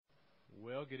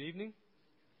Well, good evening.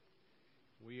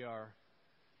 We are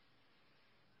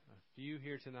a few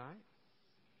here tonight.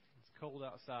 It's cold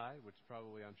outside, which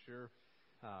probably, I'm sure,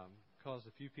 caused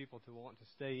a few people to want to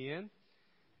stay in.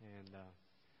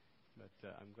 But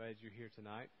I'm glad you're here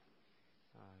tonight.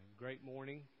 Great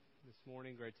morning this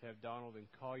morning. Great to have Donald and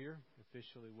Collier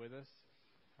officially with us.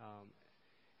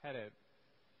 Had an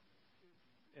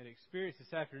experience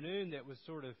this afternoon that was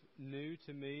sort of new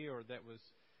to me, or that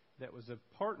was a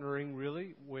partnering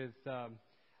really with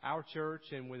our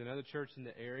church and with another church in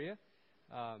the area.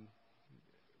 I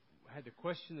had the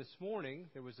question this morning.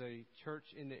 There was a church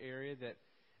in the area that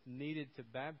needed to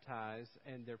baptize,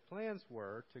 and their plans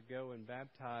were to go and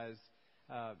baptize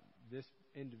this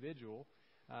individual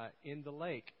in the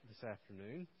lake this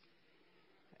afternoon.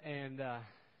 And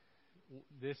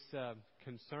this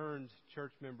concerned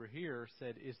church member here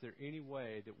said, is there any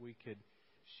way that we could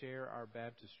share our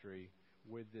baptistry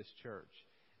with this church?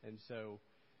 And so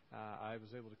I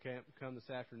was able to come this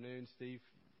afternoon. Steve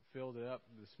filled it up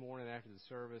this morning after the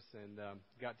service, and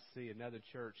got to see another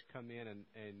church come in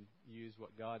and use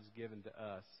what God's given to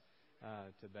us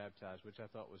to baptize, which I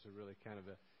thought was a really kind of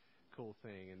a cool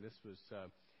thing. And this was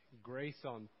Grace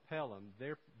on Pelham.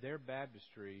 Their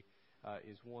baptistry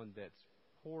is one that's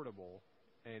portable,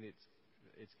 and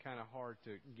it's kind of hard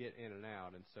to get in and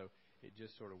out, and so it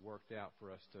just sort of worked out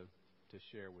for us to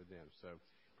share with them. So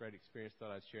great experience.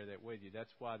 Thought I'd share that with you.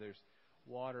 That's why there's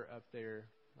water up there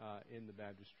in the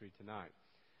baptistry tonight.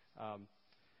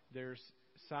 There's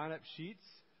sign-up sheets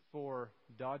for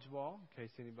dodgeball, in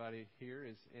case anybody here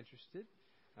is interested.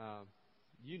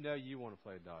 You want to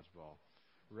play dodgeball.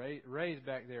 Ray's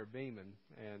back there beaming,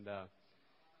 and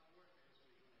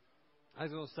I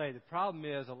was going to say, the problem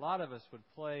is a lot of us would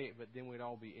play, but then we'd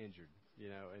all be injured,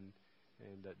 and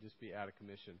just be out of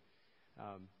commission.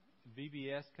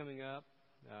 VBS coming up.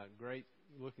 Great.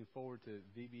 Looking forward to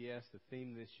VBS. The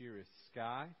theme this year is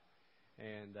Sky,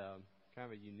 and kind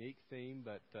of a unique theme,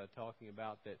 but talking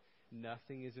about that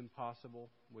nothing is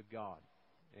impossible with God.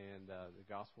 And the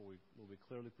gospel will be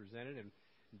clearly presented. And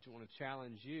I want to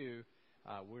challenge you.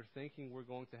 We're thinking we're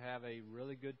going to have a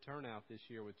really good turnout this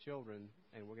year with children,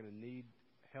 and we're going to need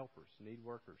helpers, need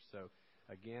workers. So,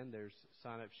 again, there's a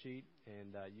sign-up sheet,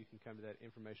 and you can come to that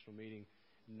informational meeting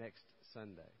next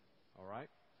Sunday. All right?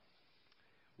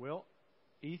 Well,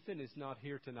 Ethan is not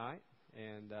here tonight,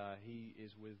 and he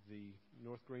is with the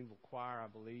North Greenville Choir, I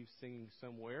believe, singing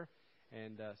somewhere.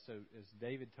 And so, as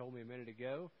David told me a minute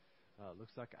ago,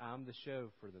 looks like I'm the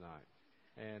show for the night.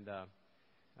 And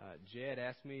Jed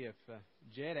asked me if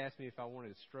I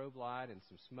wanted a strobe light and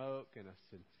some smoke, and I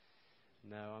said,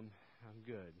 no, I'm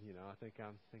good. I think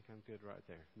I'm good right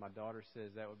there. My daughter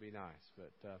says that would be nice,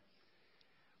 but.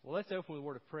 Well, let's open with a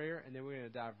word of prayer, and then we're going to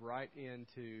dive right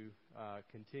into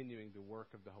continuing the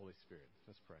work of the Holy Spirit.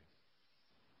 Let's pray.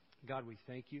 God, we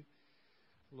thank you,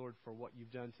 Lord, for what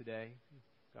you've done today.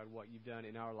 God, what you've done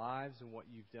in our lives and what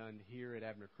you've done here at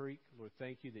Abner Creek. Lord,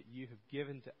 thank you that you have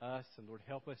given to us, and Lord,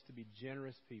 help us to be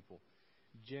generous people,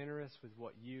 generous with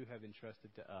what you have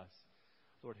entrusted to us.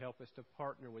 Lord, help us to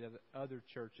partner with other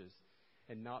churches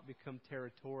and not become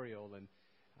territorial and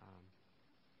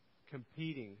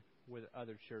competing with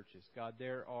other churches. God,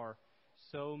 there are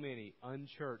so many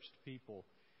unchurched people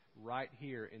right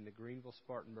here in the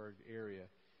Greenville-Spartanburg area.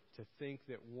 To think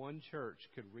that one church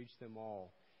could reach them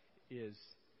all it's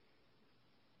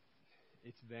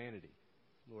vanity.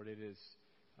 Lord, it's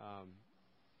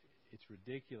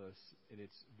ridiculous, and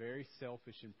it's very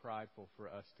selfish and prideful for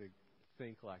us to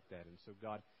think like that. And so,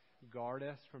 God, guard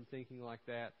us from thinking like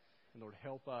that, and Lord,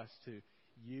 help us to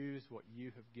use what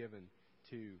you have given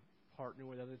to partner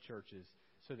with other churches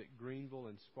so that Greenville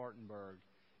and Spartanburg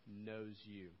knows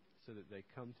you, so that they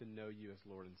come to know you as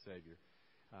Lord and Savior.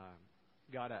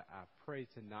 God, I pray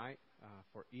tonight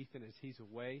for Ethan as he's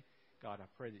away. God, I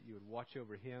pray that you would watch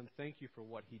over him. Thank you for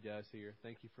what he does here.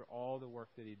 Thank you for all the work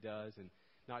that he does, and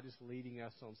not just leading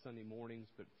us on Sunday mornings,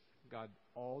 but, God,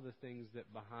 all the things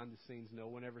that behind the scenes no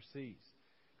one ever sees.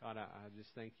 God, I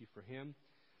just thank you for him.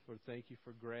 Lord, thank you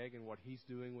for Greg and what he's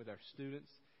doing with our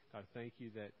students. God, thank you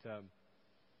that,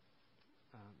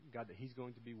 God, that he's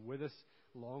going to be with us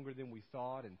longer than we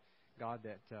thought, and God,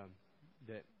 that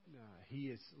he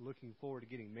is looking forward to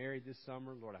getting married this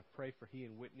summer. Lord, I pray for he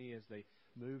and Whitney as they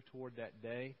move toward that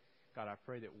day. God, I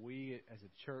pray that we as a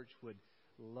church would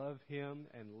love him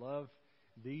and love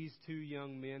these two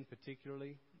young men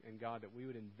particularly, and God, that we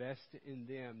would invest in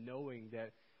them knowing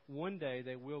that one day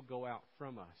they will go out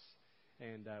from us.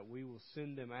 And we will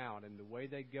send them out. And the way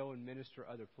they go and minister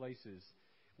other places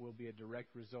will be a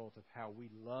direct result of how we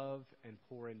love and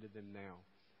pour into them now.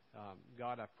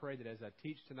 God, I pray that as I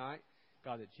teach tonight,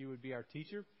 God, that you would be our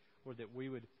teacher, or that we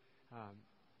would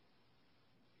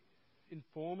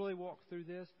informally walk through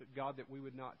this, but God, that we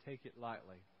would not take it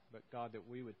lightly, but God, that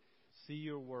we would see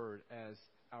your word as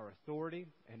our authority,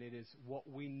 and it is what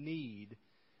we need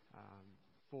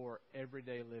for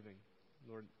everyday living.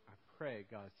 Lord, I pray,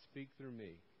 God, speak through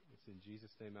me. It's in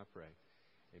Jesus' name I pray.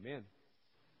 Amen.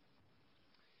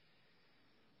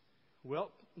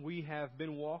 Well, we have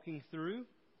been walking through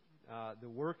the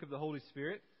work of the Holy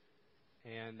Spirit,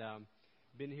 and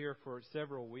been here for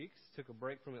several weeks. Took a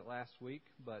break from it last week,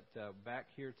 but back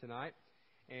here tonight.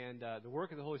 And the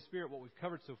work of the Holy Spirit, what we've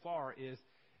covered so far is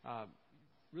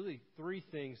really three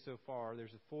things so far.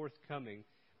 There's a fourth coming.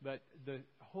 But the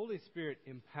Holy Spirit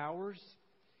empowers.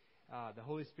 The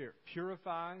Holy Spirit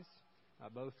purifies,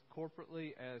 both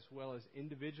corporately as well as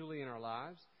individually in our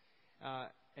lives.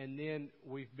 And then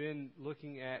we've been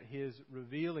looking at His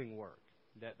revealing work,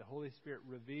 that the Holy Spirit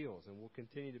reveals, and we'll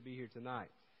continue to be here tonight.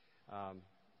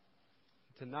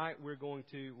 Tonight we're going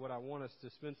to, what I want us to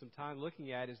spend some time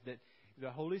looking at is that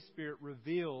the Holy Spirit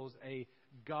reveals a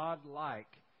God-like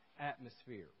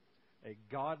atmosphere. A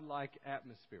God-like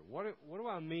atmosphere. What do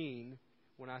I mean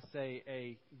when I say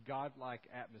a God-like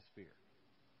atmosphere?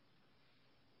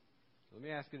 Let me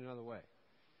ask it another way.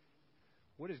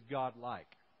 What is God like?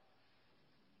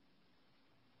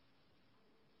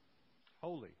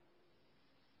 Holy.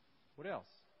 What else?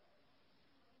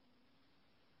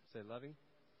 Say loving.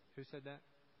 Who said that?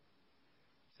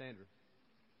 Sandra.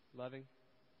 Loving.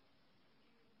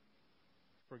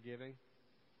 Forgiving.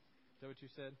 Is that what you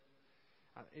said?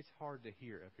 It's hard to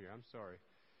hear up here. I'm sorry.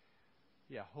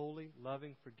 Yeah, holy,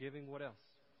 loving, forgiving. What else?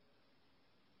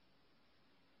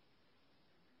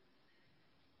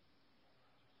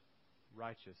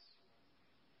 Righteous.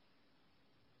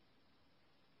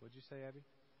 What'd you say, Abby?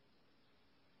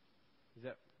 Is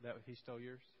that he stole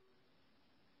yours?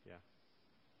 Yeah.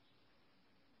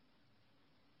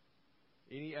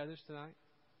 Any others tonight?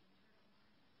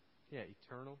 Yeah,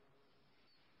 eternal.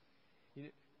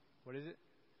 What is it?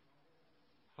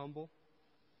 Humble.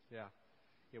 Yeah.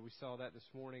 Yeah, we saw that this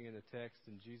morning in the text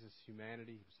in Jesus'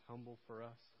 humanity. He was humble for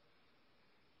us.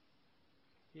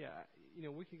 Yeah,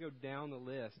 we could go down the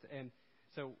list. And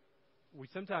so we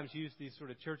sometimes use these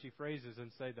sort of churchy phrases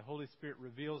and say the Holy Spirit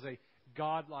reveals a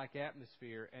God-like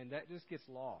atmosphere, and that just gets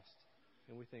lost.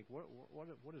 And we think, what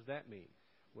does that mean?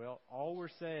 Well, all we're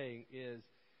saying is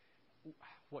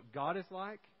what God is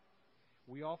like,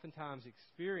 we oftentimes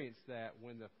experience that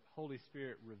when the Holy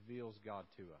Spirit reveals God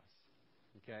to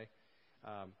us. Okay?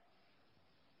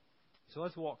 So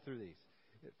let's walk through these.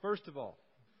 First of all,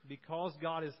 because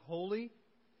God is holy,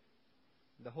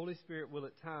 the Holy Spirit will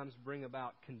at times bring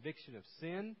about conviction of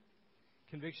sin,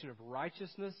 conviction of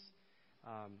righteousness,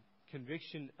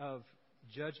 conviction of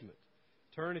judgment.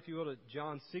 Turn, if you will, to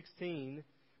John 16,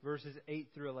 verses 8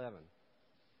 through 11.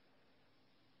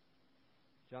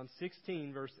 John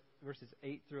 16, verses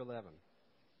 8 through 11.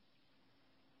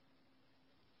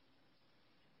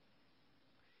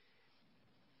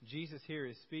 Jesus here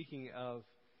is speaking of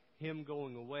Him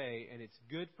going away, and it's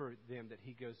good for them that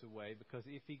He goes away, because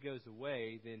if He goes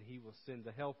away, then He will send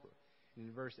the Helper.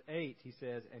 In verse 8, He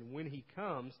says, "And when He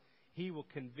comes, He will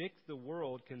convict the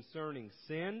world concerning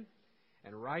sin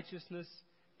and righteousness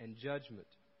and judgment.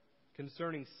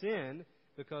 Concerning sin,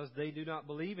 because they do not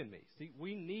believe in me." See,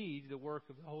 we need the work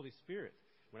of the Holy Spirit.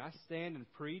 When I stand and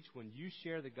preach, when you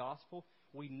share the gospel,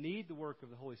 we need the work of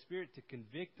the Holy Spirit to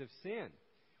convict of sin.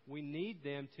 We need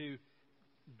them to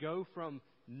go from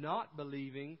not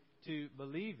believing to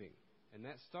believing. And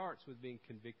that starts with being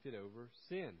convicted over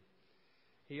sin.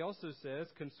 He also says,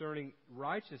 concerning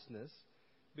righteousness,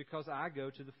 because I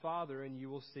go to the Father and you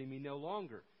will see me no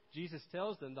longer. Jesus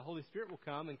tells them the Holy Spirit will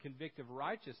come and convict of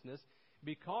righteousness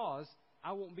because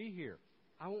I won't be here.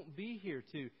 I won't be here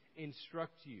to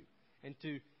instruct you and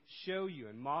to show you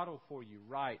and model for you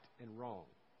right and wrong.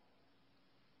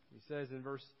 He says in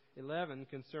verse 11,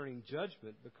 concerning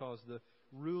judgment, because the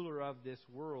ruler of this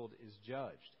world is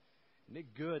judged. Isn't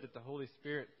it good that the Holy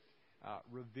Spirit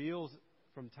reveals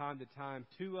from time to time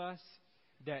to us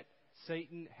that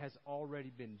Satan has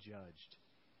already been judged,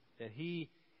 that he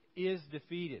is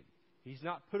defeated. He's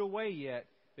not put away yet,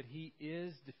 but he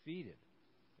is defeated.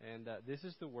 And this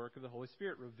is the work of the Holy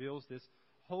Spirit, reveals this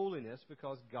holiness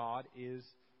because God is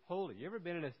holy. You ever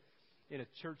been in a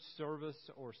church service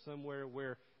or somewhere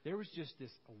where there was just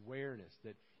this awareness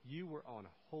that you were on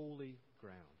holy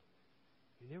ground?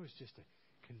 I mean, there was just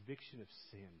a conviction of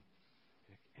sin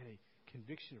and a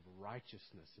conviction of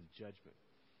righteousness and judgment.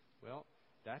 Well,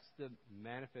 that's the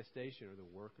manifestation or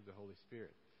the work of the Holy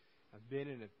Spirit. I've been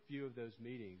in a few of those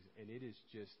meetings, and it is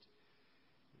just,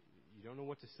 you don't know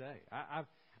what to say.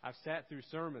 I've sat through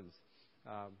sermons,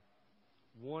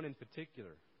 one in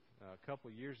particular, a couple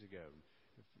of years ago.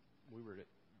 We were at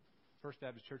First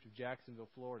Baptist Church of Jacksonville,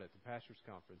 Florida, at the Pastors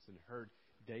Conference, and heard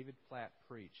David Platt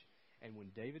preach. And when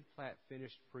David Platt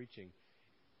finished preaching,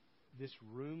 this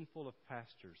room full of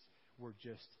pastors were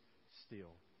just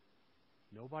still.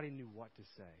 Nobody knew what to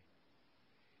say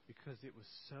because it was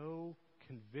so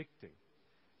convicting.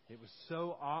 It was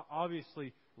so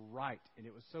obviously right, and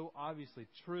it was so obviously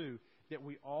true that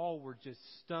we all were just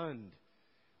stunned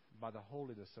by the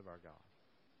holiness of our God.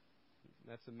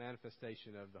 That's a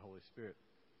manifestation of the Holy Spirit.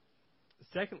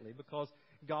 Secondly, because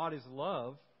God is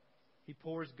love, He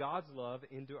pours God's love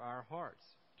into our hearts.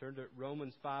 Turn to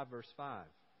Romans 5, verse 5.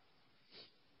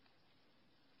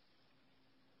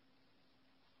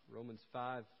 Romans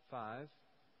 5, 5.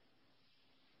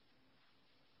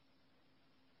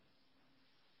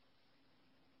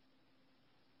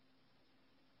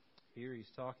 Here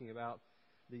he's talking about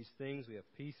these things. We have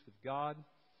peace with God.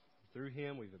 Through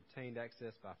Him we've obtained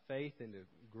access by faith into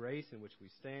grace in which we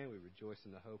stand. We rejoice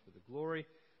in the hope of the glory.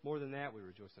 More than that, we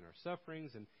rejoice in our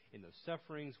sufferings. And in those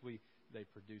sufferings, they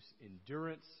produce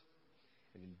endurance.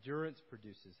 And endurance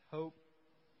produces hope.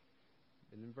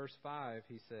 And in verse 5,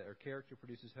 he said, or character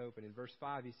produces hope. And in verse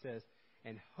 5, he says,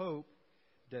 and hope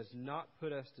does not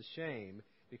put us to shame,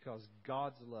 because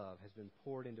God's love has been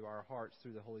poured into our hearts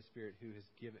through the Holy Spirit who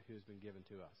has been given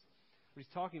to us. What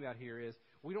he's talking about here is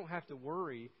we don't have to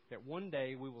worry that one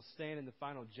day we will stand in the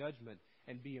final judgment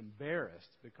and be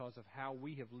embarrassed because of how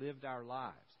we have lived our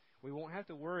lives. We won't have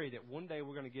to worry that one day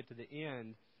we're going to get to the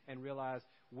end and realize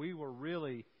we were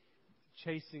really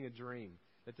chasing a dream,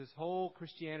 that this whole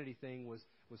Christianity thing was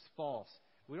false.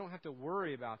 We don't have to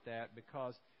worry about that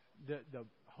because the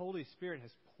Holy Spirit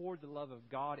has poured the love of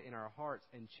God in our hearts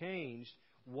and changed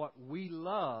what we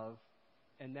love,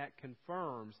 and that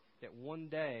confirms that one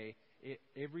day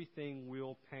everything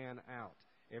will pan out.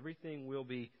 Everything will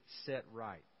be set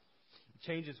right. It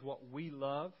changes what we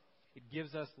love. It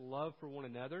gives us love for one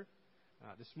another.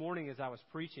 This morning as I was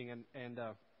preaching, and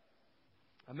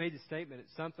I made the statement,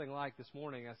 it's something like this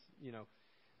morning,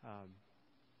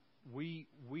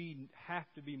 we have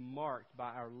to be marked by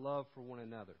our love for one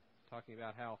another. Talking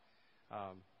about how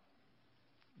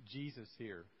Jesus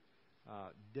here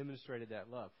demonstrated that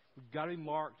love. We've got to be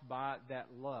marked by that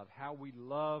love, how we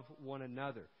love one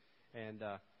another. And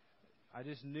I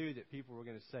just knew that people were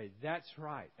going to say, that's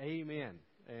right, amen.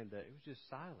 And it was just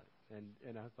silent.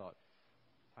 And I thought,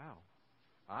 wow,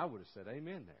 I would have said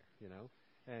amen there,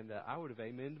 And I would have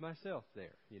amened myself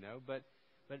there, But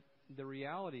the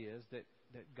reality is that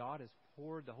God has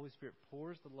poured, the Holy Spirit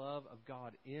pours the love of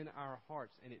God in our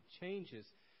hearts, and it changes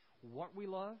what we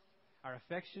love. Our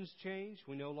affections change.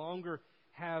 We no longer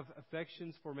have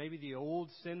affections for maybe the old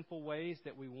sinful ways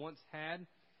that we once had,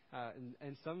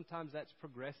 and sometimes that's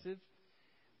progressive.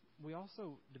 We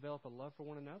also develop a love for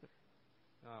one another.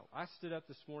 I stood up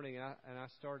this morning and I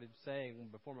started saying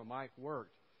before my mic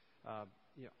worked,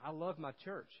 I love my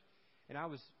church, and I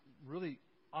was really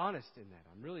honest in that.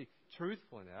 I'm really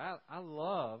truthful in that. I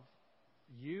love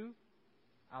you.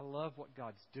 I love what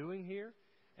God's doing here.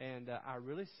 And I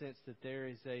really sense that there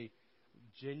is a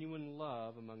genuine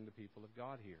love among the people of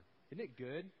God here. Isn't it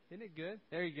good? Isn't it good?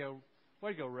 There you go.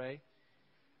 Way to go, Ray.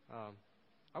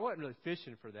 I wasn't really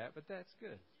fishing for that, but that's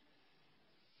good.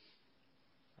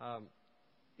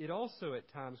 It also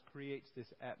at times creates this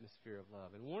atmosphere of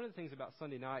love. And one of the things about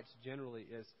Sunday nights generally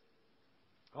is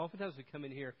oftentimes we come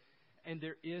in here and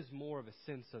there is more of a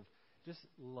sense of just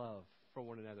love for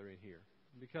one another in here.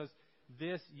 Because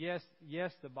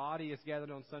yes, the body is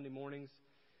gathered on Sunday mornings,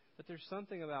 but there's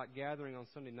something about gathering on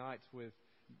Sunday nights with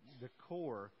the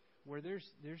core where there's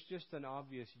just an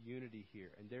obvious unity here,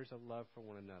 and there's a love for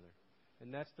one another.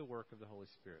 And that's the work of the Holy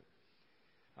Spirit.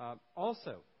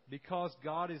 Also, because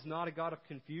God is not a God of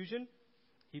confusion,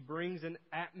 He brings an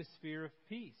atmosphere of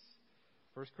peace.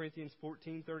 1 Corinthians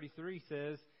 14:33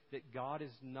 says that God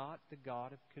is not the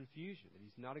God of confusion. That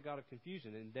He's not a God of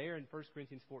confusion. And there in 1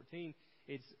 Corinthians 14,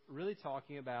 it's really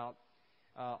talking about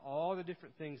all the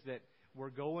different things that were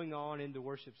going on in the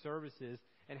worship services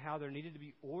and how there needed to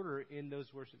be order in those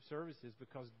worship services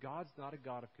because God's not a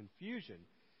God of confusion.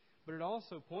 But it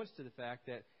also points to the fact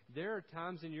that there are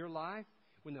times in your life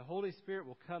when the Holy Spirit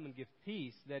will come and give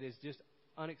peace that is just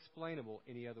unexplainable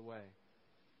any other way.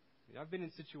 I've been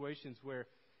in situations where,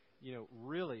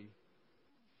 really,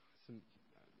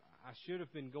 I should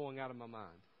have been going out of my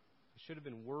mind. I should have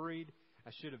been worried.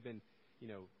 I should have been,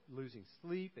 losing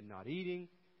sleep and not eating.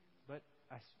 But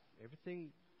I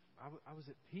was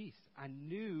at peace. I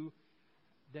knew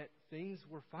that things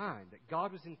were fine, that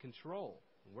God was in control.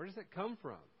 And where does that come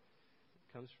from?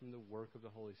 comes from the work of the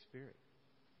Holy Spirit.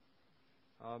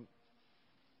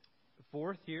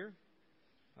 Fourth here,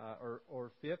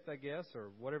 or fifth, I guess, or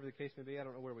whatever the case may be. I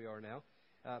don't know where we are now.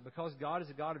 Because God is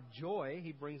a God of joy,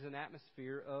 He brings an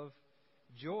atmosphere of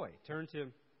joy. Turn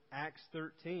to Acts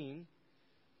 13,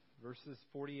 verses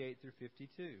 48 through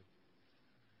 52.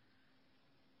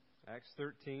 Acts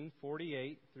 13,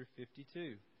 48 through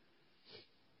 52.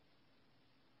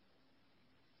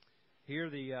 Here,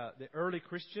 the early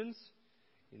Christians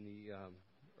in the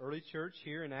early church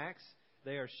here in Acts,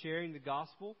 they are sharing the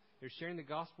gospel. They're sharing the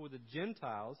gospel with the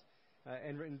Gentiles.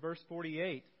 And in verse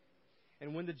 48,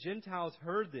 and when the Gentiles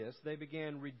heard this, they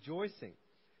began rejoicing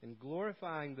and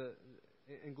glorifying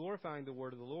the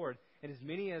word of the Lord. And as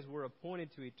many as were appointed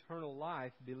to eternal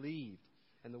life believed.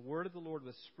 And the word of the Lord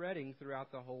was spreading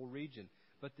throughout the whole region.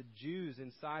 But the Jews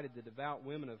incited the devout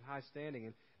women of high standing,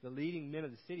 and the leading men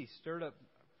of the city stirred up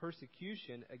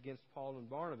persecution against Paul and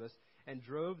Barnabas and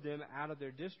drove them out of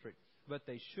their district. But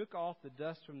they shook off the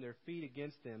dust from their feet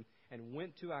against them and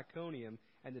went to Iconium,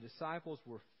 and the disciples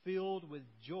were filled with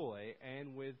joy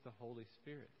and with the Holy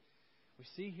Spirit. We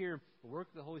see here the work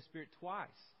of the Holy Spirit twice.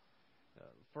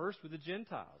 First with the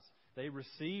Gentiles. They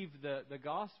receive the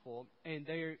gospel and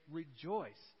they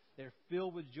rejoice. They're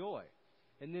filled with joy.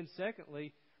 And then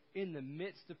secondly, in the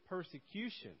midst of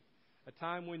persecution, a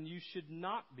time when you should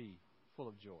not be full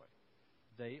of joy,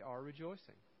 they are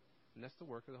rejoicing. And that's the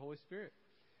work of the Holy Spirit.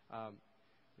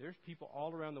 There's people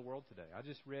all around the world today. I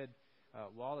just read,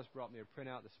 Wallace brought me a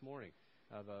printout this morning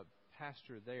of a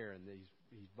pastor there, and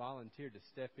he's volunteered to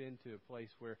step into a place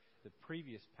where the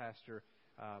previous pastor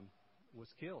was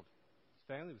killed.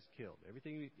 His family was killed.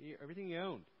 Everything he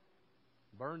owned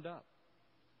burned up.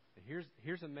 And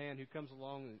here's a man who comes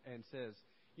along and says,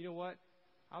 you know what?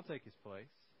 I'll take his place.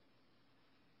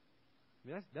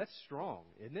 I mean, that's strong,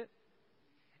 isn't it?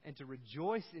 And to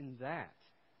rejoice in that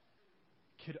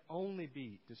could only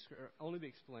be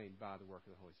explained by the work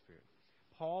of the Holy Spirit.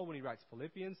 Paul, when he writes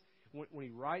Philippians, when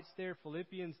he writes there,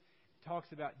 Philippians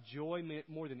talks about joy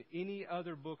more than any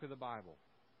other book of the Bible.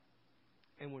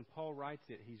 And when Paul writes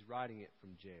it, he's writing it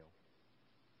from jail.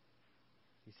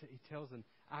 He tells them,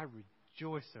 I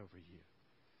rejoice over you.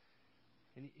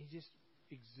 And he just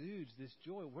exudes this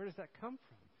joy. Where does that come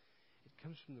from? It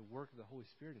comes from the work of the Holy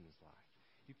Spirit in his life.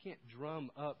 You can't drum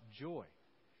up joy,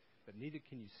 but neither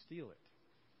can you steal it.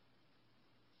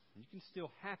 You can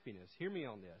steal happiness. Hear me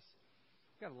on this.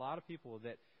 I've got a lot of people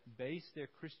that base their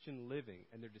Christian living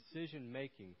and their decision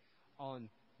making on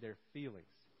their feelings.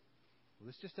 Well,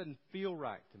 this just doesn't feel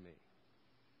right to me.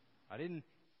 I didn't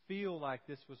feel like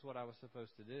this was what I was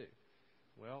supposed to do.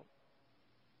 Well,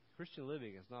 Christian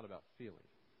living is not about feeling.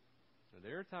 Now,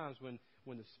 there are times when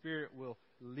the Spirit will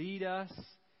lead us,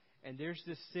 and there's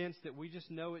this sense that we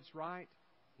just know it's right.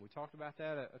 We talked about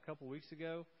that a couple weeks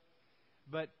ago.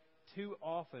 But too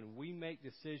often we make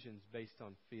decisions based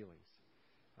on feelings.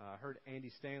 I heard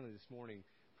Andy Stanley this morning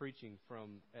preaching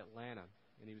from Atlanta,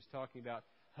 and he was talking about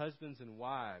husbands and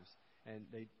wives. And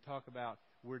they talk about,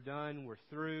 we're done, we're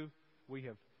through, we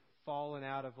have fallen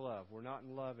out of love. We're not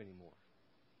in love anymore.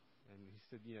 And he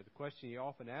said, the question he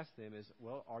often asks them is,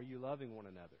 well, are you loving one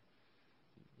another?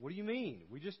 What do you mean?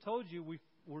 We just told you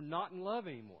we're not in love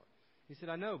anymore. He said,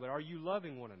 I know, but are you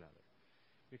loving one another?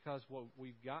 Because what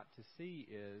we've got to see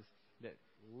is that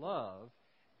love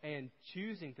and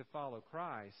choosing to follow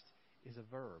Christ is a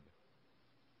verb.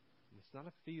 It's not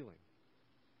a feeling.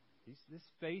 This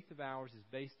faith of ours is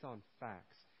based on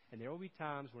facts. And there will be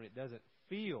times when it doesn't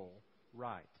feel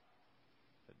right.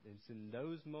 But it's in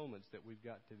those moments that we've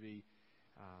got to be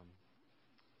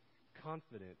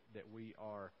confident that we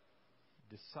are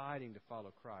deciding to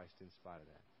follow Christ in spite of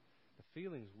that. The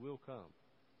feelings will come,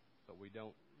 but we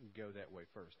don't go that way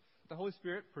first. The Holy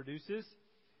Spirit produces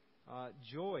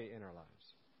joy in our lives.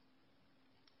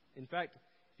 In fact,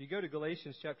 if you go to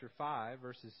Galatians chapter 5,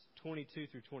 verses 22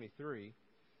 through 23,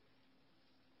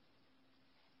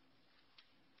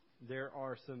 there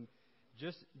are some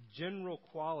just general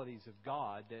qualities of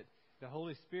God that the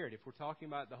Holy Spirit, if we're talking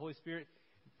about the Holy Spirit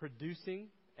producing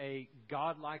a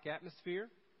God-like atmosphere,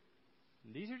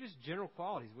 these are just general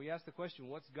qualities. We ask the question,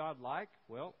 what's God like?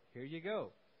 Well, here you go.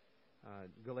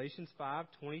 Galatians 5,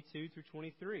 22 through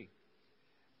 23.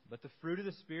 But the fruit of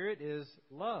the Spirit is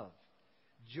love,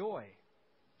 joy,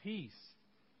 peace,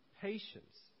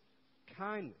 patience,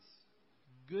 kindness,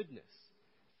 goodness,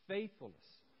 faithfulness,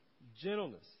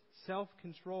 gentleness,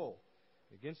 self-control.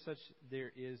 Against such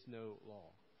there is no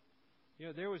law.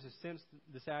 There was a sense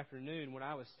this afternoon when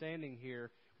I was standing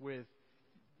here with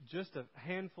just a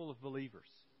handful of believers,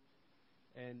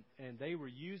 and they were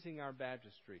using our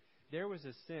baptistry. There was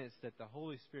a sense that the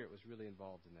Holy Spirit was really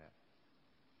involved in that.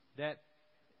 that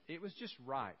it was just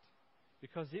right,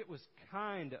 because it was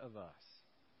kind of us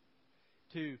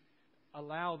to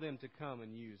allow them to come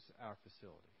and use our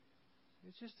facility.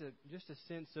 It's just a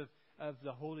sense of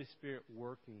the Holy Spirit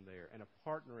working there, and a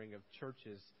partnering of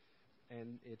churches,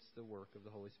 and it's the work of the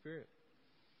Holy Spirit.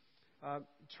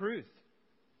 Truth.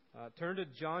 Turn to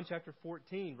John chapter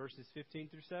 14, verses 15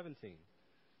 through 17.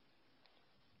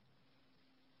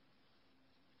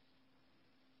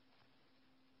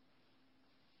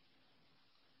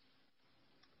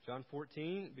 John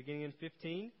 14, beginning in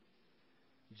 15,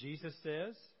 Jesus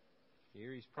says,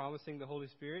 here he's promising the Holy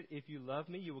Spirit, "If you love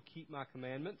me, you will keep my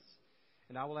commandments,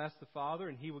 and I will ask the Father,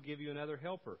 and he will give you another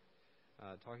helper,"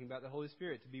 talking about the Holy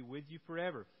Spirit, "to be with you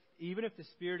forever. Even if the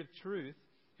Spirit of truth,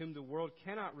 whom the world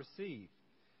cannot receive,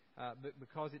 but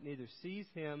because it neither sees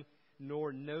him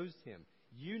nor knows him.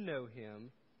 You know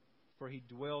him, for he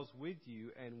dwells with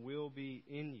you and will be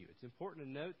in you." It's important to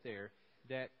note there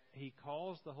that he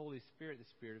calls the Holy Spirit the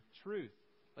Spirit of truth.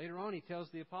 Later on, he tells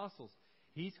the apostles,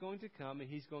 he's going to come and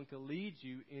he's going to lead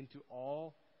you into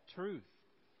all truth.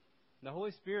 And the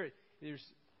Holy Spirit,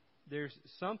 there's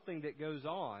something that goes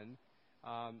on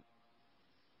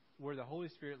where the Holy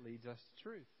Spirit leads us to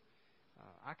truth.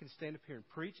 I can stand up here and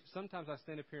preach. Sometimes I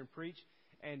stand up here and preach,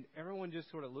 and everyone just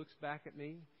sort of looks back at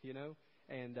me,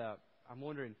 and I'm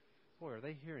wondering, boy, are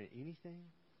they hearing anything?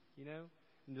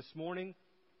 And this morning,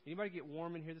 anybody get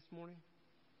warm in here this morning?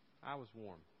 I was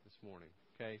warm this morning.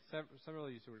 Okay, some of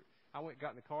you I went and got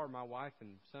in the car. My wife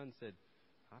and son said,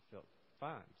 I felt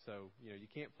fine. So, you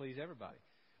can't please everybody.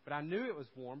 But I knew it was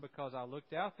warm because I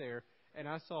looked out there and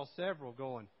I saw several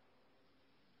going,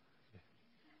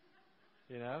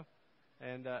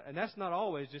 and that's not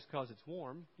always just because it's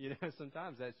warm.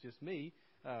 Sometimes that's just me,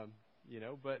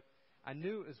 but I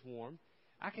knew it was warm.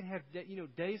 I can have,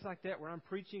 days like that where I'm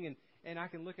preaching and I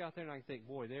can look out there and I can think,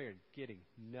 boy, they're getting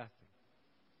nothing.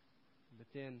 But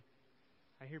then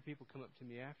I hear people come up to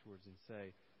me afterwards and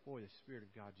say, boy, the Spirit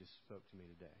of God just spoke to me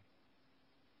today.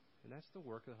 And that's the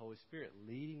work of the Holy Spirit,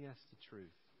 leading us to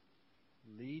truth.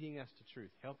 Leading us to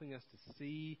truth, helping us to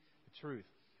see the truth.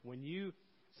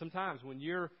 Sometimes when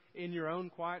you're in your own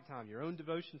quiet time, your own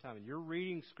devotion time, and you're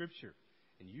reading Scripture,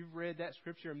 and you've read that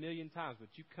Scripture a million times, but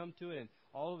you come to it and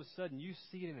all of a sudden you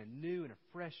see it in a new and a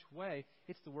fresh way,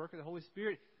 it's the work of the Holy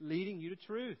Spirit leading you to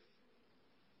truth.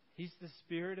 He's the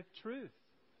Spirit of truth.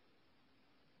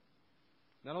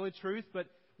 Not only truth, but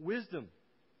wisdom.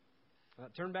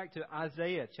 Turn back to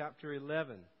Isaiah chapter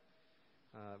 11,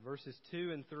 verses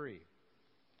 2 and 3.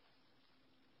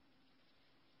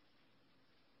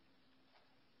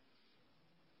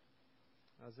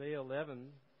 Isaiah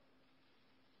 11,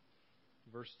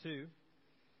 verse 2.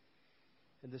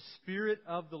 "And the Spirit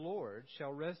of the Lord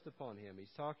shall rest upon him."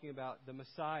 He's talking about the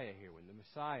Messiah here. When the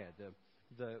Messiah,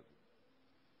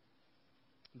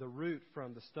 the root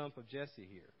from the stump of Jesse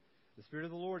here. "The Spirit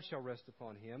of the Lord shall rest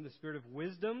upon him, the Spirit of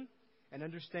wisdom and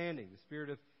understanding, the Spirit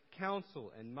of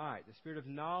counsel and might, the Spirit of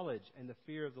knowledge and the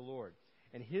fear of the Lord.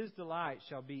 And his delight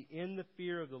shall be in the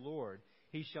fear of the Lord.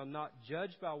 He shall not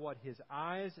judge by what his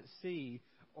eyes see,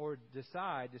 or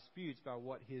decide disputes by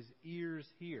what his ears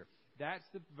hear." That's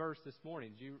the verse this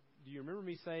morning. Do you remember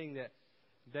me saying that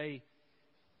they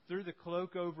threw the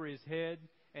cloak over his head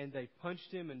and they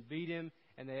punched him and beat him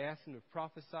and they asked him to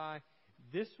prophesy?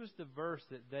 This was the verse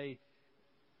that they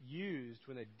used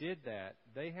when they did that.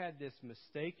 They had this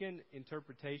mistaken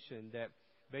interpretation that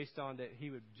based on that he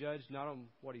would judge not on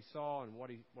what he saw and what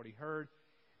he heard.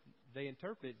 They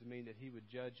interpreted it to mean that he would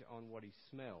judge on what he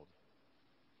smelled,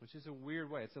 which is a weird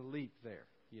way. It's a leap there,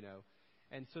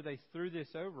 And so they threw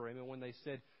this over him, and when they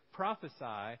said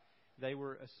prophesy, they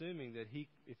were assuming that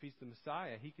if he's the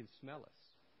Messiah, he can smell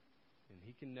us. And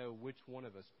he can know which one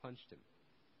of us punched him.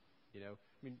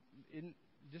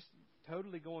 Just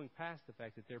totally going past the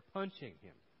fact that they're punching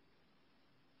him.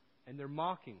 And they're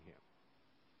mocking him.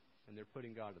 And they're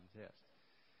putting God to the test.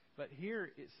 But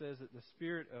here it says that the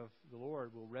Spirit of the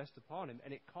Lord will rest upon him.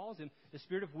 And it calls him the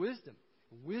Spirit of wisdom.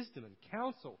 Wisdom and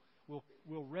counsel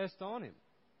will rest on him.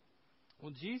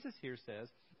 Well, Jesus here says,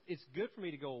 it's good for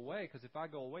me to go away, because if I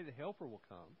go away, the Helper will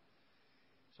come.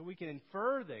 So we can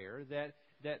infer there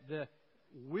that the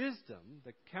wisdom,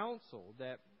 the counsel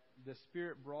that the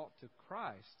Spirit brought to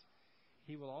Christ,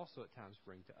 he will also at times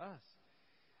bring to us.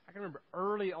 I can remember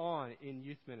early on in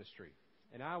youth ministry,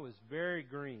 and I was very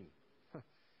green.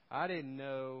 I didn't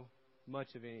know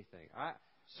much of anything. I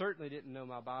certainly didn't know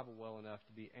my Bible well enough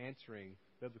to be answering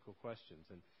biblical questions.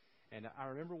 And I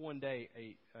remember one day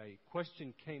a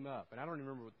question came up, and I don't even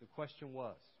remember what the question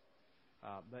was.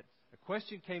 But a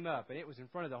question came up, and it was in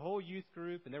front of the whole youth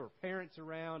group, and there were parents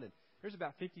around, and There's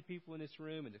about 50 people in this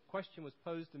room, and the question was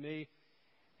posed to me,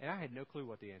 and I had no clue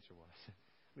what the answer was. I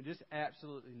mean, just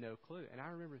absolutely no clue. And I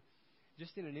remember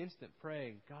just in an instant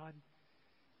praying, God,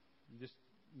 just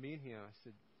me and him, I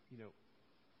said,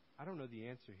 I don't know the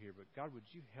answer here, but God, would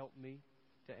you help me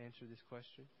to answer this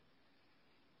question?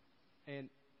 And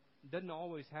it doesn't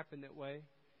always happen that way,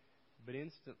 but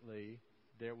instantly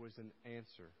there was an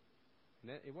answer.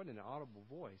 And it wasn't an audible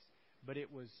voice, but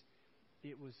it was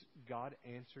God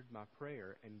answered my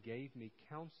prayer and gave me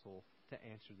counsel to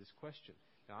answer this question.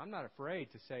 Now, I'm not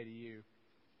afraid to say to you,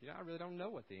 I really don't know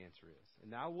what the answer is.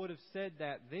 And I would have said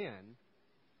that then,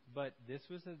 but this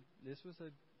was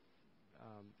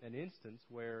an instance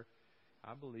where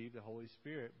I believe the Holy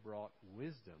Spirit brought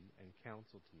wisdom and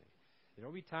counsel to me. There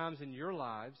will be times in your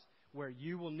lives where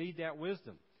you will need that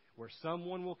wisdom, where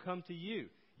someone will come to you.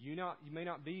 You may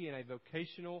not be in a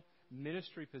vocational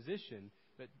ministry position,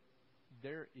 but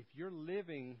if you're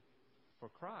living for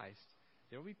Christ,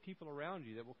 there will be people around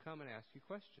you that will come and ask you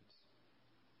questions.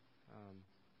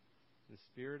 The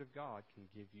Spirit of God can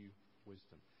give you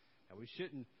wisdom. Now, we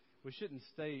shouldn't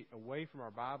stay away from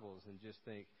our Bibles and just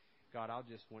think, God,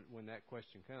 when that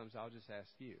question comes, I'll just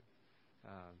ask you.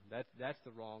 That's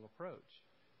the wrong approach.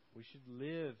 We should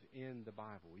live in the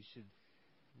Bible. We should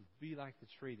be like the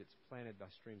tree that's planted by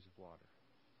streams of water.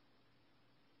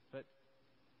 But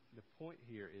the point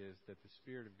here is that the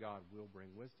Spirit of God will bring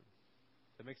wisdom.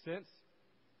 Does that make sense?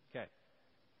 Okay.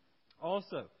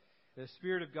 Also, the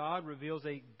Spirit of God reveals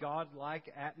a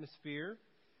God-like atmosphere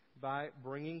by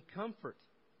bringing comfort.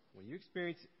 When you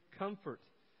experience comfort,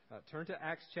 turn to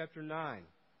Acts chapter 9.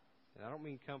 And I don't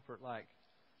mean comfort like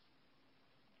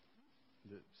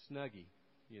the Snuggie,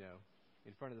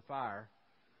 in front of the fire,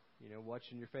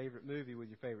 watching your favorite movie with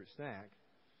your favorite snack.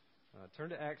 Turn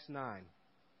to Acts 9.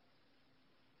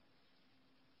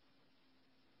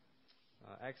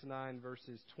 Acts 9,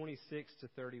 verses 26 to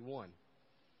 31.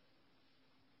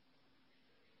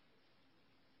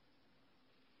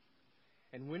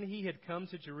 And when he had come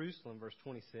to Jerusalem, verse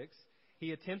 26,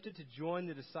 he attempted to join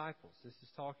the disciples. This is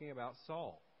talking about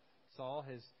Saul. Saul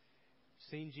has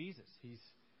seen Jesus. He's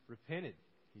repented.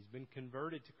 He's been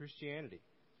converted to Christianity.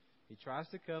 He tries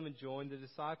to come and join the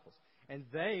disciples. And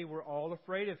they were all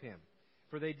afraid of him,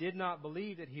 for they did not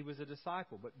believe that he was a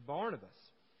disciple. But Barnabas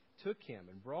took him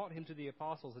and brought him to the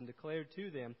apostles and declared to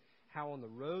them how on the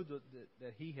road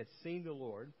that he had seen the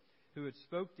Lord, who had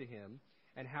spoke to him,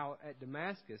 and how at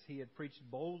Damascus he had preached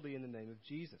boldly in the name of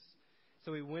Jesus.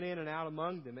 So he went in and out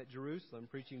among them at Jerusalem,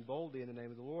 preaching boldly in the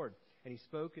name of the Lord. And he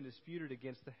spoke and disputed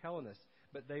against the Hellenists,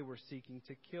 but they were seeking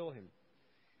to kill him.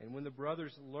 And when the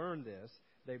brothers learned this,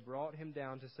 they brought him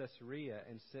down to Caesarea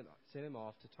and sent him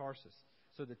off to Tarsus.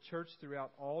 So the church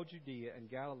throughout all Judea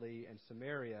and Galilee and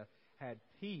Samaria had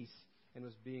peace and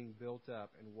was being built up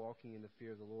and walking in the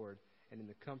fear of the Lord and in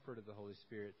the comfort of the Holy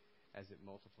Spirit as it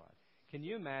multiplied. Can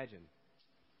you imagine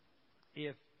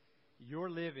if you're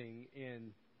living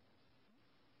in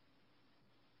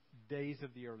days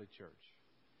of the early church?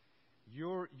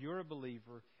 You're a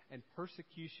believer and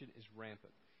persecution is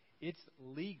rampant. It's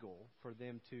legal for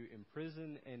them to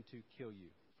imprison and to kill you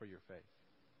for your faith.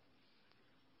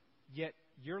 Yet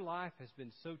your life has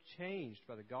been so changed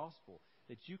by the gospel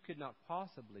that you could not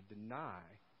possibly deny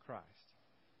Christ.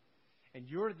 And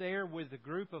you're there with a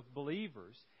group of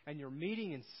believers and you're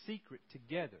meeting in secret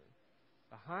together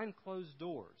behind closed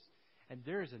doors, and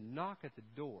there is a knock at the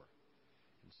door.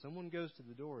 And someone goes to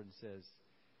the door and says,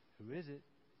 "Who is it?"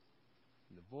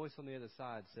 And the voice on the other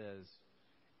side says,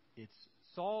 "It's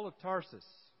Saul of Tarsus."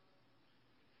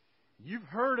 You've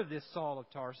heard of this Saul of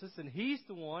Tarsus, and he's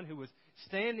the one who was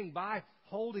standing by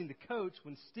holding the coats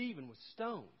when Stephen was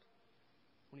stoned,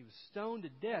 when he was stoned to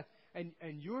death.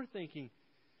 And you're thinking,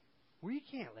 we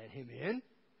can't let him in.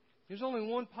 There's only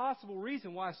one possible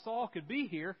reason why Saul could be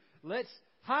here. Let's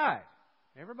hide.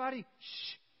 Everybody,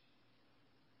 shh.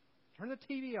 Turn the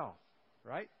TV off,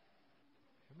 right?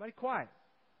 Everybody quiet.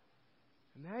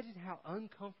 Imagine how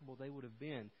uncomfortable they would have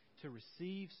been to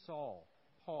receive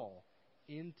Paul,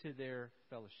 into their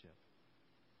fellowship.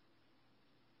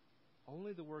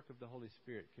 Only the work of the Holy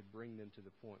Spirit could bring them to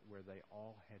the point where they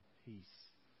all had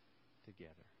peace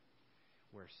together.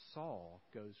 Where Saul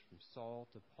goes from Saul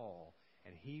to Paul,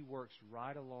 and he works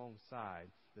right alongside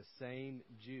the same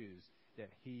Jews that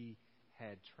he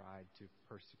had tried to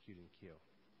persecute and kill.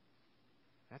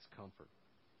 That's comfort.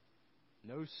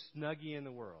 No Snuggie in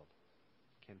the world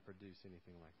can produce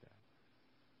anything like that.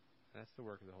 That's the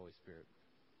work of the Holy Spirit.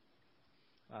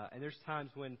 And there's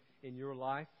times when in your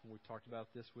life, we talked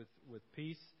about this with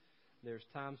peace, there's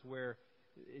times where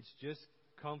it's just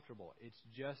comfortable. It's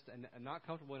just not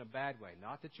comfortable in a bad way.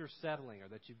 Not that you're settling or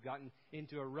that you've gotten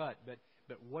into a rut, but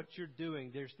what you're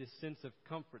doing, there's this sense of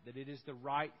comfort that it is the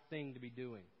right thing to be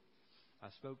doing. I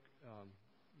spoke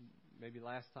maybe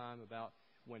last time about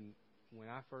when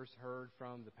I first heard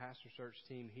from the pastor search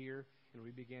team here and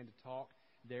we began to talk,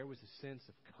 there was a sense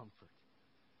of comfort.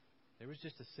 There was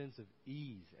just a sense of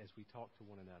ease as we talked to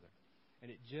one another. And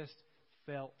it just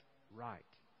felt right.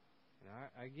 And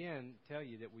I again tell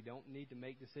you that we don't need to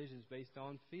make decisions based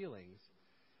on feelings,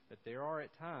 but there are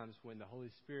at times when the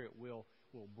Holy Spirit will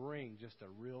bring just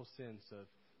a real sense of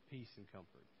peace and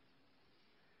comfort.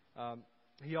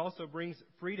 He also brings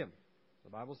freedom.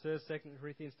 The Bible says, 2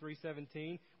 Corinthians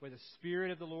 3:17, where the Spirit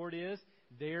of the Lord is,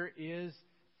 there is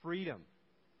freedom.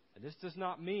 And this does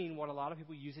not mean what a lot of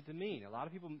people use it to mean. A lot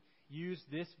of people use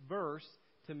this verse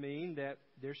to mean that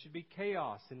there should be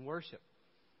chaos in worship.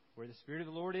 Where the Spirit of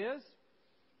the Lord is,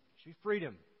 there should be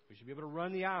freedom. We should be able to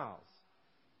run the aisles,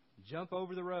 jump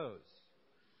over the rows,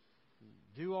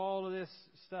 do all of this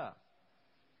stuff.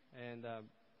 And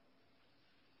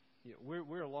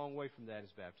we're a long way from that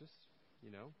as Baptists,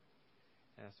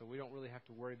 and so we don't really have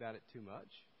to worry about it too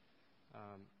much.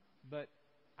 But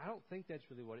I don't think that's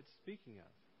really what it's speaking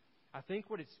of. I think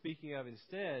what it's speaking of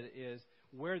instead is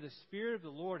where the Spirit of the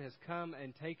Lord has come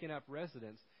and taken up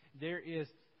residence, there is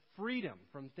freedom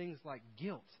from things like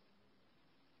guilt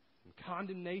and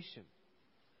condemnation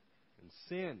and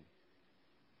sin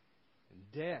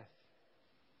and death.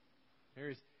 There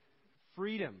is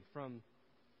freedom from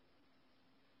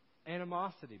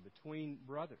animosity between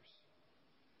brothers.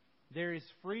 There is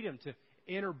freedom to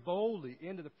enter boldly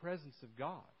into the presence of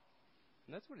God.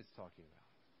 And that's what it's talking about.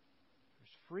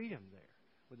 There's freedom there.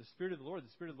 With the Spirit of the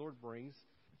Lord brings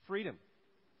freedom.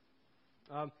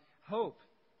 Hope.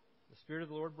 The Spirit of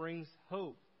the Lord brings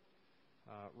hope.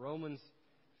 Romans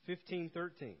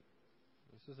 15:13.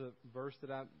 This is a verse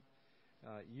that I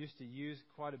used to use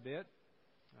quite a bit.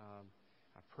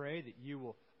 I pray that you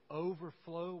will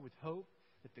overflow with hope,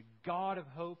 that the God of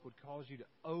hope would cause you to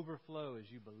overflow as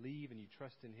you believe and you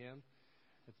trust in Him.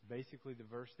 That's basically the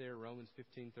verse there, Romans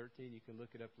 15:13. You can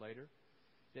look it up later.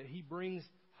 That He brings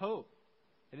hope.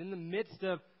 And in the midst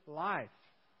of life,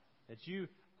 that you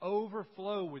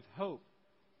overflow with hope.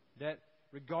 That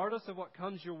regardless of what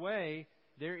comes your way,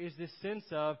 there is this sense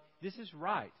of, this is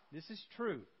right. This is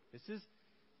true. This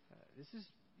is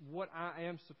what I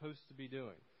am supposed to be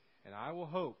doing. And I will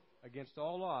hope. Against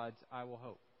all odds, I will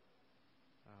hope.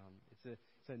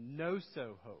 It's a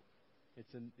no-so hope.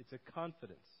 It's a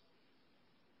confidence.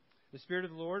 The Spirit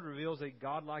of the Lord reveals a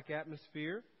godlike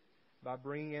atmosphere by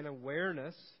bringing an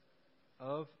awareness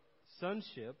of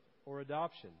sonship or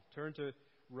adoption. Turn to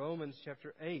Romans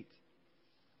chapter 8.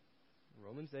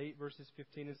 Romans 8, verses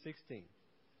 15 and 16.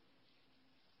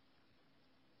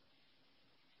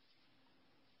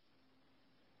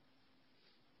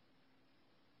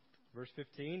 Verse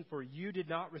 15, for you did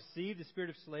not receive the spirit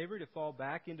of slavery to fall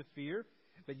back into fear,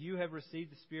 but you have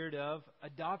received the spirit of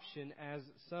adoption as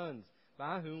sons,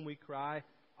 by whom we cry,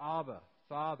 Abba,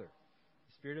 Father.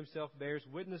 The Spirit Himself bears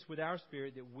witness with our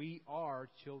spirit that we are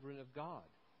children of God.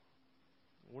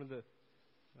 One of the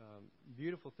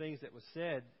beautiful things that was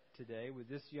said today with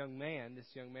this young man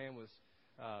was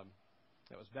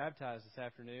that was baptized this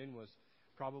afternoon, was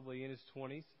probably in his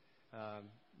 20s,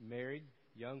 married,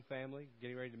 young family,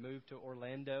 getting ready to move to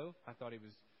Orlando. I thought he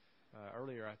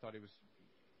was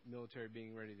military,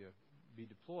 being ready to be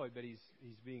deployed, but he's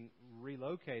being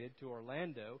relocated to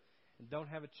Orlando and don't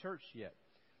have a church yet.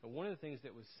 But one of the things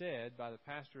that was said by the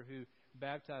pastor who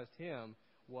baptized him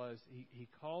was he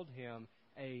called him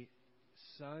a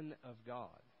son of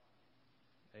God,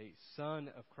 a son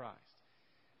of Christ.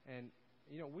 And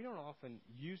we don't often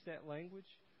use that language.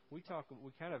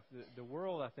 The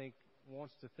world, I think,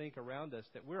 wants to think around us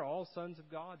that we're all sons of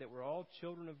God, that we're all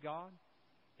children of God.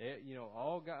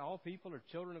 All people are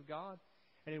children of God.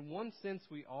 And in one sense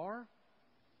we are,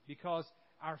 because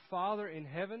our Father in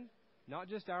heaven, not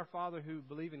just our Father who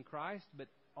believe in Christ, but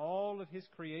all of His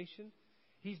creation,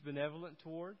 He's benevolent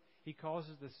toward. He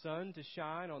causes the sun to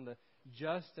shine on the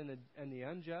just and the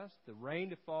unjust, the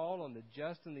rain to fall on the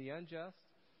just and the unjust.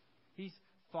 He's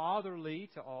fatherly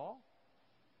to all.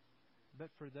 But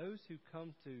for those who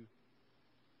come to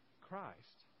Christ,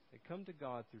 they come to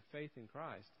God through faith in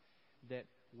Christ, that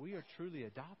we are truly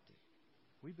adopted.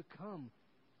 We become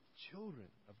children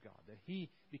of God, that He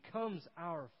becomes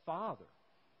our Father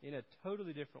in a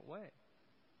totally different way.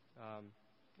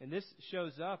 And this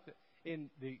shows up in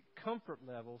the comfort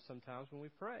level sometimes when we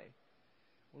pray.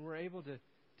 When we're able to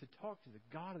talk to the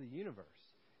God of the universe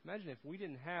Imagine if we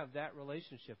didn't have that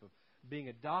relationship of being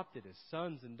adopted as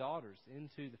sons and daughters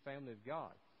into the family of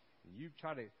God. And you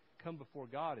try to come before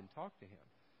God and talk to Him.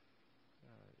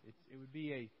 It would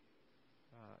be a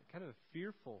kind of a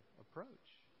fearful approach.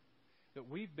 That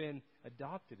we've been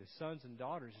adopted as sons and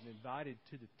daughters and invited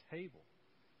to the table.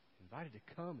 Invited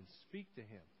to come and speak to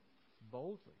Him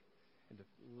boldly and to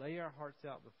lay our hearts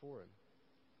out before Him.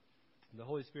 And the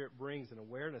Holy Spirit brings an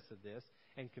awareness of this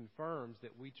and confirms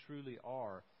that we truly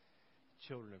are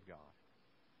children of God.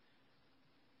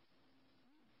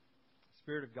 The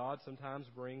Spirit of God sometimes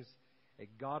brings a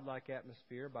godlike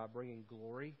atmosphere by bringing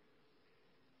glory.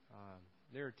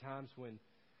 There are times when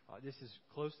this is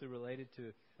closely related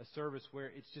to a service where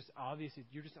it's just obvious that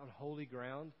you're just on holy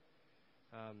ground.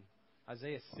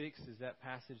 Isaiah 6 is that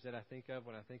passage that I think of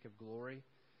when I think of glory,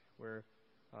 where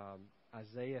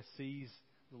Isaiah sees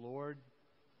the Lord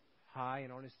high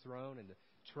and on His throne, and the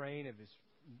train of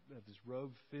his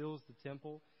robe fills the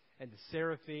temple, and the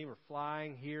seraphim are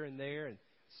flying here and there, and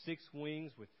 6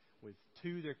 wings with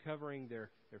 2 they're covering their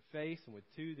face, and with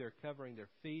 2 they're covering their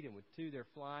feet, and with 2 they're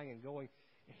flying and going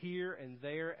here and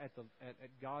there at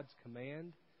God's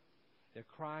command. They're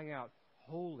crying out,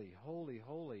 "Holy, holy,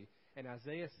 holy." And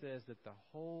Isaiah says that the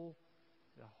whole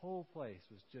place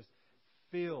was just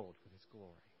filled with His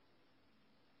glory.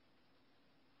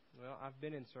 Well, I've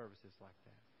been in services like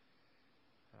that.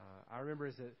 I remember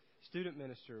as a student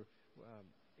minister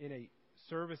in a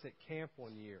service at camp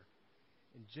one year,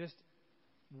 and just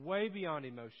way beyond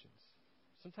emotions.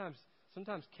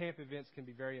 Sometimes camp events can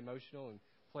be very emotional and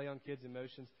play on kids'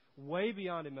 emotions. Way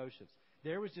beyond emotions.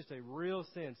 There was just a real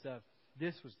sense of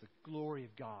this was the glory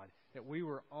of God, that we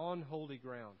were on holy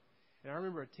ground. And I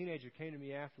remember a teenager came to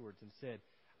me afterwards and said,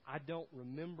 "I don't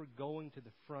remember going to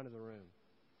the front of the room,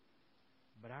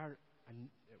 but at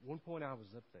one point I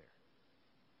was up there."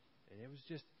 And it was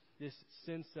just this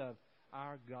sense of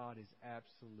our God is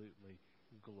absolutely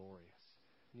glorious.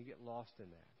 And you get lost in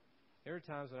that. There are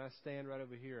times when I stand right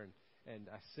over here and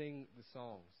I sing the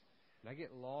songs, and I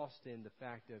get lost in the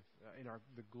fact of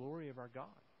the glory of our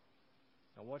God.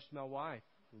 I watched my wife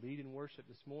lead in worship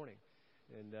this morning,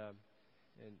 and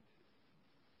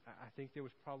I think there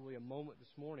was probably a moment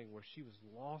this morning where she was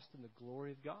lost in the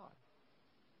glory of God.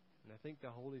 And I think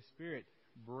the Holy Spirit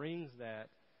brings that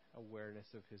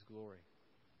awareness of His glory.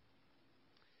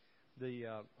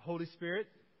 The Holy Spirit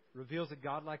reveals a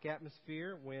godlike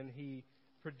atmosphere when He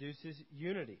produces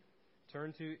unity.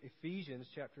 Turn to Ephesians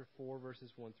chapter 4,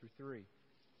 verses 1 through 3.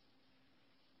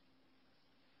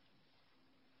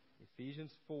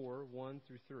 Ephesians 4, 1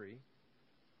 through 3.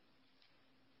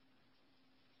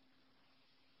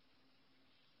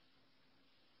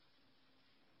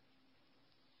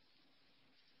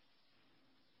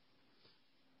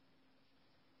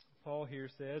 Paul here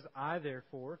says, "I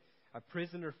therefore, a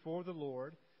prisoner for the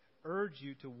Lord, urge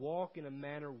you to walk in a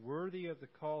manner worthy of the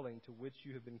calling to which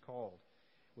you have been called,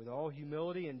 with all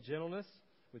humility and gentleness,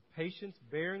 with patience,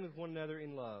 bearing with one another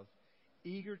in love,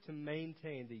 eager to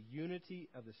maintain the unity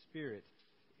of the Spirit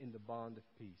in the bond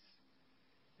of peace."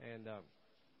 And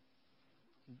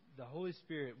the Holy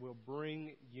Spirit will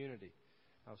bring unity.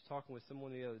 I was talking with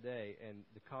someone the other day, and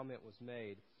the comment was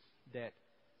made that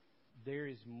there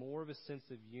is more of a sense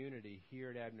of unity here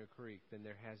at Abner Creek than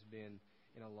there has been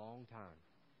in a long time.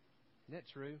 Isn't that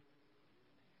true?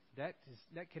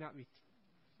 That cannot be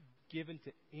given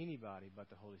to anybody but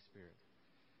the Holy Spirit.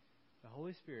 The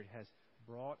Holy Spirit has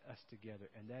brought us together,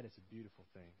 and that is a beautiful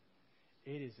thing.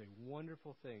 It is a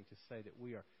wonderful thing to say that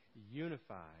we are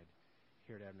unified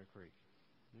here at Abner Creek.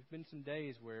 There's been some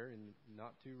days where, in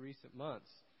not too recent months,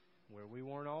 where we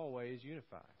weren't always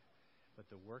unified. But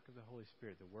the work of the Holy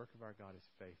Spirit, the work of our God is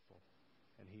faithful,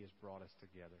 and He has brought us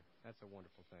together. That's a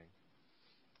wonderful thing.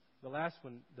 The last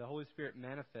one, the Holy Spirit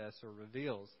manifests or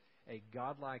reveals a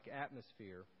godlike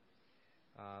atmosphere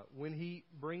when He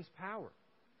brings power.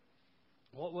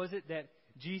 What was it that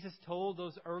Jesus told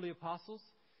those early apostles?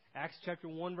 Acts chapter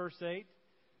 1, verse 8.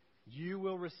 "You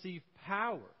will receive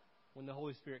power when the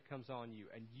Holy Spirit comes on you,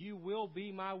 and you will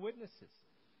be my witnesses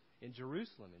in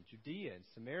Jerusalem and Judea and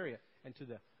Samaria and to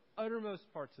the uttermost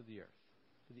parts of the earth,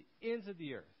 to the ends of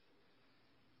the earth."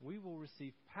 We will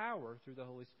receive power through the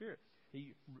Holy Spirit.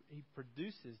 He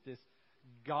produces this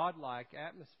godlike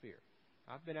atmosphere.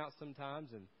 I've been out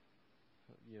sometimes and,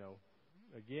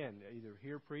 again, either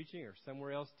here preaching or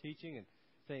somewhere else teaching and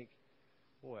think,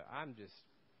 boy, I'm just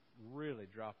really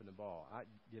dropping the ball.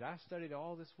 Did I study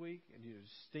all this week? And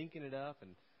stinking it up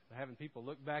and having people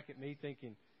look back at me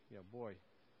thinking, boy,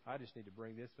 I just need to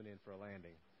bring this one in for a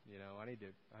landing. I need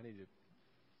to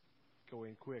go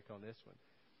in quick on this one.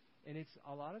 And it's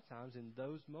a lot of times in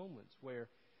those moments where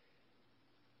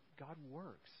God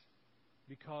works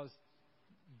because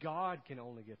God can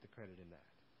only get the credit in that.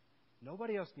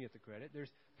 Nobody else can get the credit.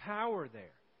 There's power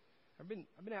there. I've been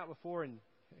out before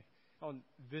on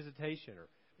visitation or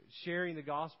sharing the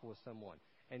gospel with someone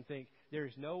and think there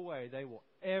is no way they will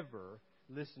ever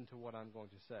listen to what I'm going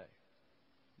to say.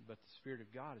 But the Spirit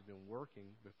of God has been working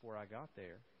before I got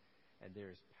there, and there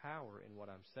is power in what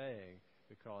I'm saying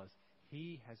because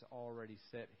He has already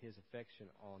set His affection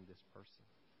on this person.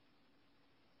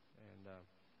 And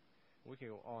we can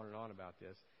go on and on about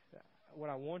this. What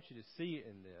I want you to see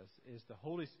in this is the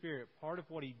Holy Spirit, part of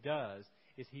what He does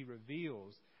is He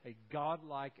reveals a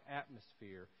godlike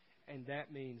atmosphere, and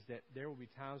that means that there will be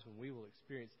times when we will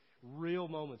experience real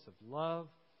moments of love,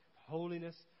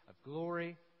 holiness, of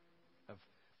glory, of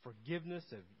forgiveness,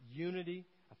 of unity,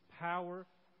 of power,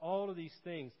 all of these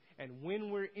things. And when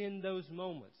we're in those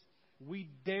moments, we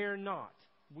dare not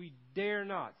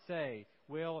say,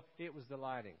 well, it was the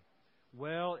lighting.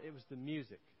 Well, it was the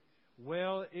music.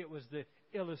 Well, it was the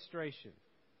illustration.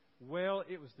 Well,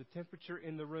 it was the temperature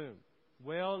in the room.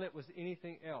 Well, it was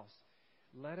anything else.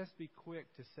 Let us be quick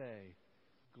to say,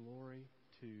 glory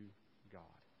to God.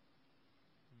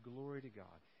 Glory to God.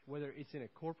 Whether it's in a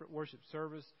corporate worship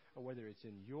service or whether it's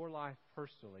in your life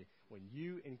personally, when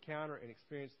you encounter and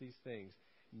experience these things,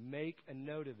 make a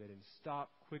note of it and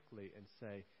stop quickly and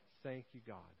say, thank you,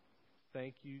 God.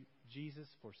 Thank you, Jesus,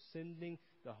 for sending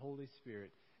the Holy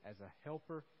Spirit as a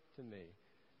helper to me,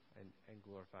 and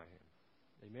glorify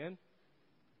Him. Amen?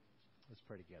 Let's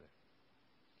pray together.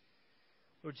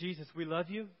 Lord Jesus, we love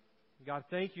You. God,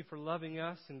 thank You for loving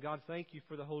us, and God, thank You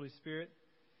for the Holy Spirit.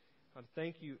 God,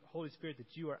 thank You, Holy Spirit,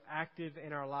 that You are active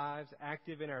in our lives,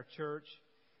 active in our church,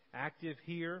 active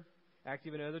here,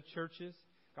 active in other churches.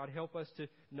 God, help us to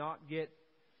not get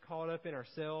caught up in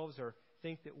ourselves or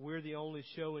think that we're the only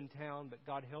show in town, but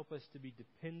God, help us to be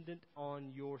dependent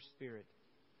on Your Spirit.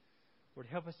 Lord,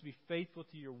 help us to be faithful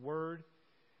to Your Word,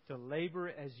 to labor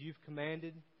as You've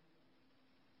commanded,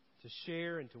 to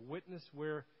share and to witness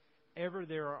wherever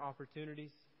there are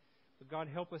opportunities. But God,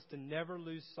 help us to never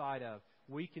lose sight of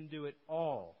we can do it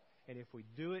all. And if we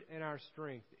do it in our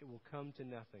strength, it will come to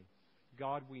nothing.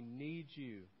 God, we need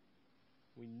You.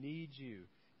 We need You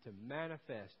to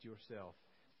manifest Yourself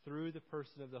through the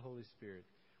person of the Holy Spirit.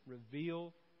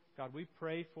 Reveal, God, we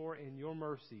pray for in Your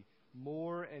mercy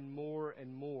more and more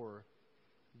and more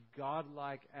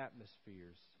God-like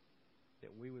atmospheres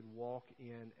that we would walk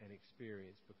in and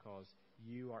experience because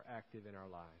You are active in our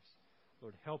lives.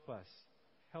 Lord, help us.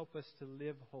 Help us to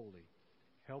live holy.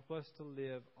 Help us to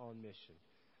live on mission.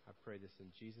 I pray this in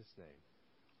Jesus' name.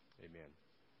 Amen.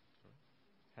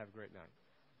 Have a great night.